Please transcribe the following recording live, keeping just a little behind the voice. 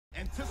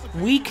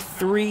Week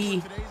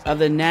 3 of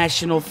the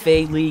National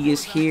Fade League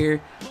is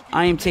here.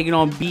 I am taking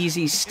on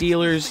BZ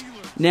Steelers.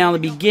 Now,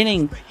 in the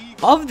beginning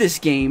of this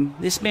game,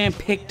 this man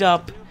picked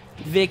up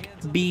Vic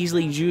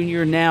Beasley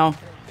Jr. Now,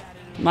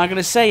 I'm not going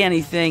to say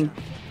anything.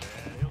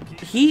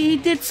 He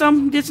did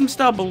some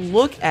stuff, but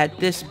look at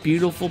this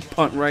beautiful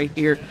punt right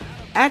here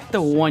at the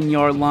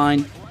 1-yard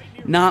line.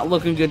 Not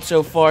looking good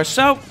so far.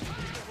 So,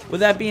 with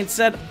that being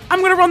said, I'm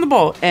going to run the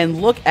ball.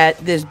 And look at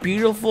this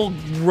beautiful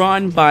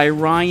run by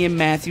Ryan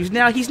Matthews.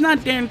 Now, he's not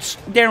Darren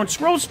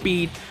Sproles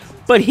speed,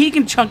 but he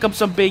can chunk up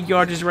some big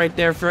yardages right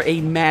there for a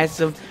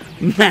massive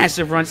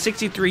run.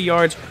 63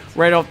 yards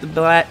right off the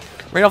bat.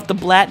 Right off the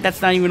bat,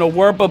 that's not even a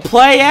word, but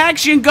play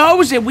action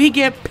goes, and we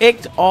get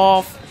picked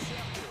off.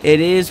 It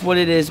is what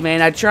it is,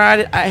 man. I tried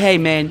it. Hey,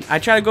 man, I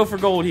try to go for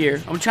gold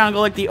here. I'm trying to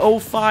go like the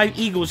 05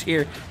 Eagles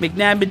here.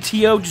 McNabb and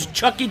T.O. just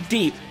chuck it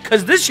deep,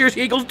 because this year's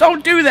Eagles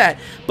don't do that.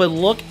 But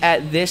look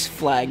at this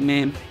flag,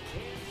 man.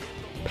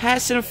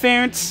 Pass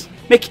interference.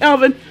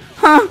 McKelvin,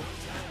 huh?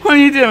 What are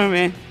you doing,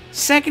 man?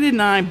 2nd and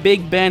 9,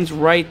 Big Ben's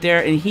right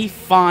there, and he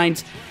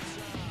finds...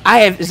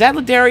 is that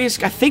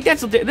Ladarius? I think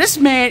that's Ladarius. This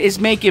man is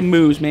making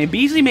moves, man.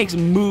 Beasley makes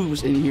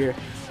moves in here.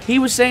 He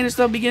was saying this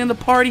stuff beginning of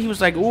the party. He was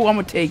like, ooh, I'm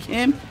going to take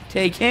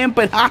him,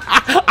 but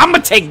I'm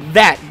going to take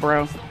that,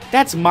 bro.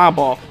 That's my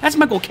ball. That's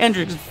Michael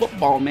Kendrick's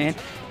football, man.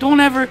 Don't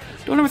ever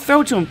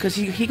throw to him, because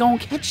he going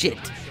to catch it.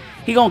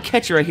 He going to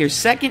catch it right here.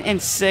 2nd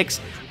and 6,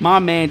 my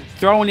man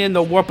throwing in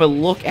the warp, but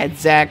look at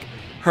Zach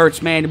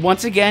Ertz, man.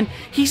 Once again,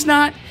 he's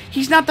not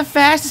the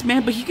fastest,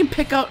 man, but he can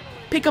pick up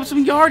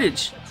some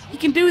yardage. He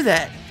can do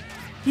that.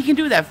 He can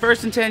do that.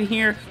 1st and 10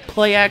 here.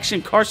 Play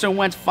action. Carson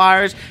Wentz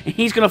fires, and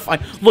he's going to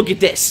fight. Look at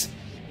this.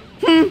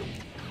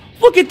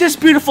 Look at this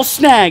beautiful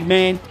snag,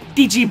 man.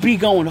 DGB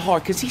going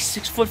hard because he's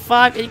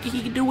 6'5", and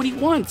he can do what he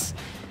wants.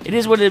 It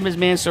is what it is,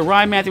 man. So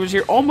Ryan Matthews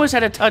here almost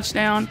had a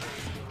touchdown,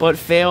 but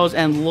fails.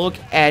 And look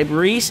at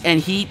Reese, and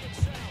he...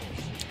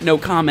 No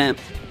comment.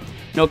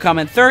 No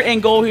comment. 3rd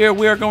and goal here.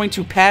 We are going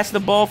to pass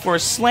the ball for a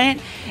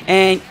slant,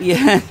 and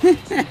yeah...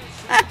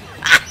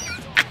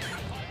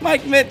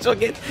 Mike Mitchell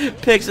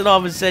picks it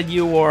off and said,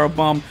 you are a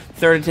bum.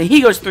 3rd and 10.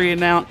 He goes 3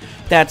 and out.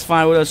 That's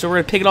fine with us. So we're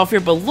going to pick it off here.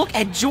 But look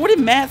at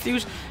Jordan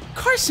Matthews.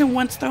 Carson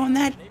Wentz throwing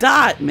that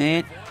dot,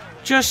 man.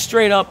 Just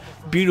straight up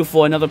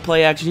beautiful. Another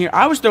play action here.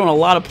 I was throwing a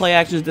lot of play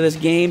actions to this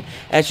game.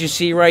 As you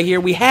see right here,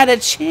 we had a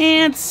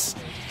chance.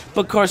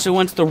 But Carson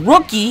Wentz, the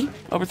rookie,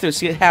 overthrew.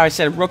 See how I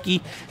said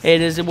rookie? It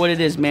is what it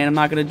is, man. I'm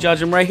not going to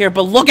judge him right here.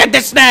 But look at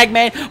this snag,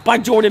 man, by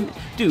Jordan.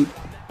 Dude.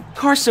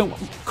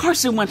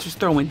 Carson Wentz was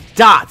throwing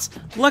dots.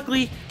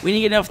 Luckily, we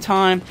didn't get enough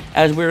time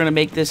as we're gonna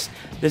make this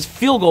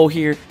field goal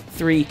here,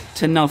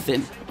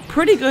 3-0.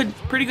 Pretty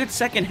good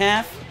second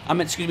half.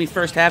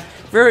 First half.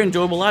 Very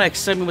enjoyable. A lot of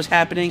excitement was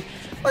happening.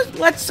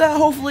 Let's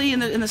hopefully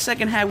in the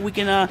second half we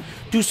can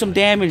do some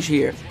damage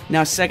here.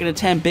 Now 2nd and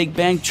 10, Big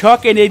Ben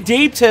chucking it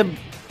deep to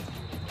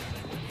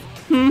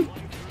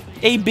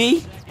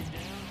AB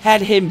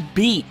had him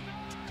beat,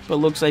 but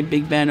looks like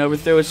Big Ben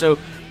overthrew it. So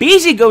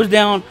Beasley goes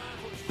down.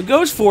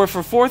 Goes for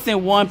 4th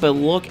and 1, but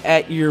look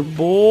at your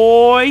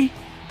boy.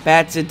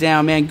 Bats it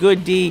down, man.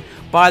 Good D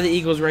by the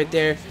Eagles right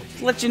there.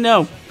 To let you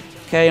know.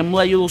 Okay, I'm going to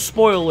let you a little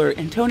spoiler alert.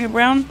 Antonio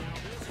Brown,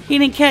 he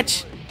didn't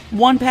catch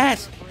one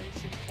pass.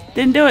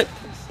 Didn't do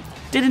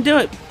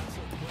it.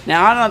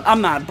 Now,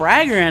 I'm not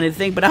bragging or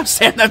anything, but I'm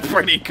saying that's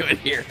pretty good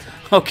here.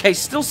 Okay,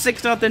 still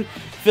 6-0.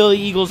 Philly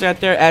Eagles out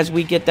there as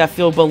we get that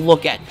field. But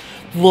look at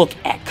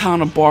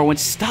Connor Barwin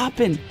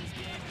stopping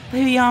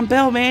Le'Veon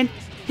Bell, man.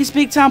 His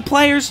big-time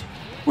players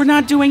were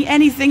not doing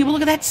anything. But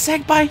look at that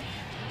sack by,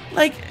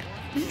 like,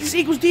 this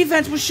Eagles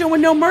defense was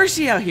showing no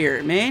mercy out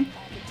here, man.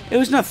 It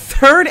was a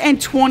 3rd and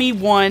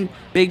 21.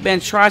 Big Ben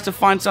tries to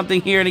find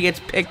something here, and it gets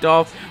picked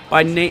off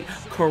by Nolan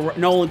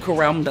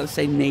Corral. I'm going to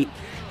say Nate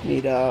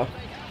Allen.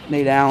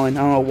 I don't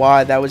know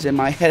why that was in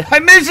my head. I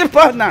missed it,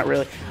 but not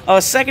really.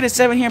 2nd and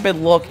 7 here, but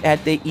look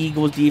at the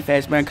Eagles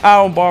defense, man.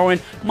 Kyle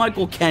Barwin,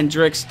 Michael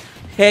Kendricks,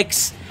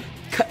 Hicks,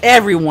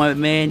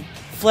 everyone, man.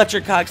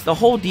 Fletcher Cox, the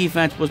whole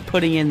defense was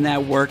putting in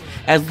that work.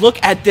 As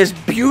look at this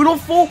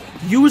beautiful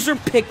user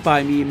pick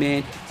by me,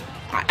 man.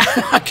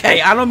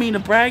 Okay, I don't mean to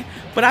brag,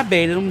 but I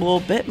baited him a little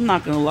bit. I'm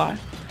not gonna lie.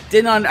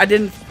 I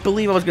didn't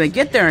believe I was gonna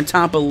get there in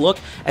time. But look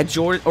at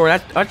Jordan, or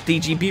that's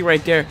DGB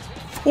right there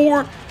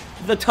for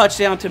the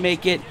touchdown to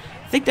make it.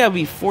 I think that would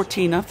be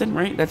 14-0,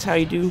 right? That's how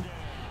you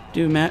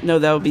do Matt. No,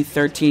 that would be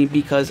 13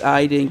 because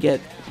I didn't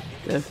get.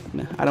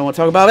 I don't want to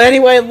talk about it.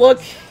 Anyway,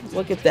 look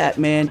at that,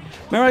 man.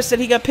 Remember I said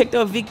he got picked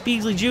up, Vic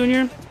Beasley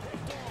Jr.?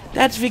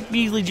 That's Vic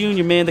Beasley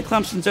Jr., man. The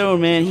Clemson's own,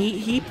 man.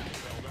 He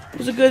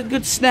was a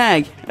good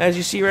snag, as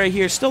you see right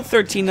here. Still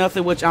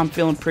 13-0, which I'm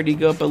feeling pretty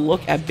good. But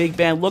look at Big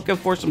Ben looking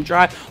for some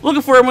drive,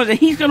 looking for everyone, and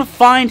he's gonna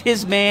find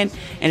his man.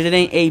 And it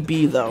ain't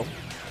AB though.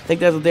 I think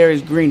that's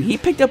Darius Green.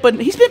 He's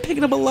been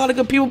picking up a lot of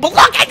good people. But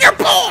look at your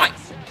boy.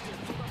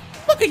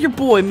 Look at your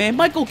boy, man.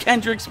 Michael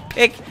Kendricks,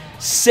 pick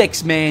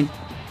 6, man.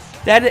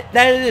 That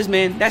it is,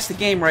 man. That's the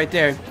game right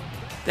there.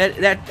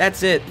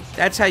 That's it.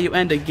 That's how you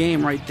end a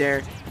game right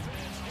there.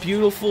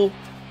 Beautiful,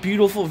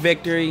 beautiful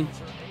victory.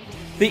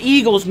 The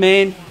Eagles,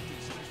 man.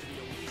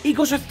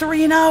 Eagles are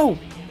 3-0.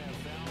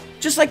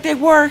 Just like they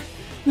were in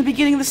the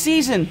beginning of the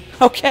season.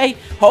 Okay?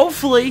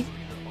 Hopefully,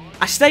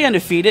 I stay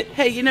undefeated.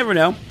 Hey, you never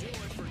know.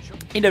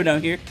 You never know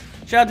here.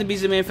 Shout out to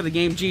BZ Man for the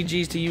game.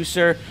 GG's to you,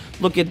 sir.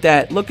 Look at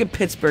that. Look at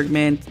Pittsburgh,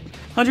 man.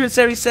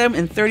 177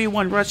 and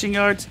 31 rushing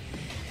yards.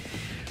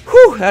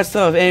 Whew, that's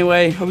tough.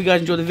 Anyway, hope you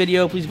guys enjoyed the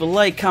video. Please leave a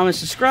like, comment,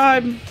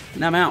 subscribe,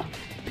 and I'm out.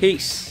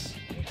 Peace.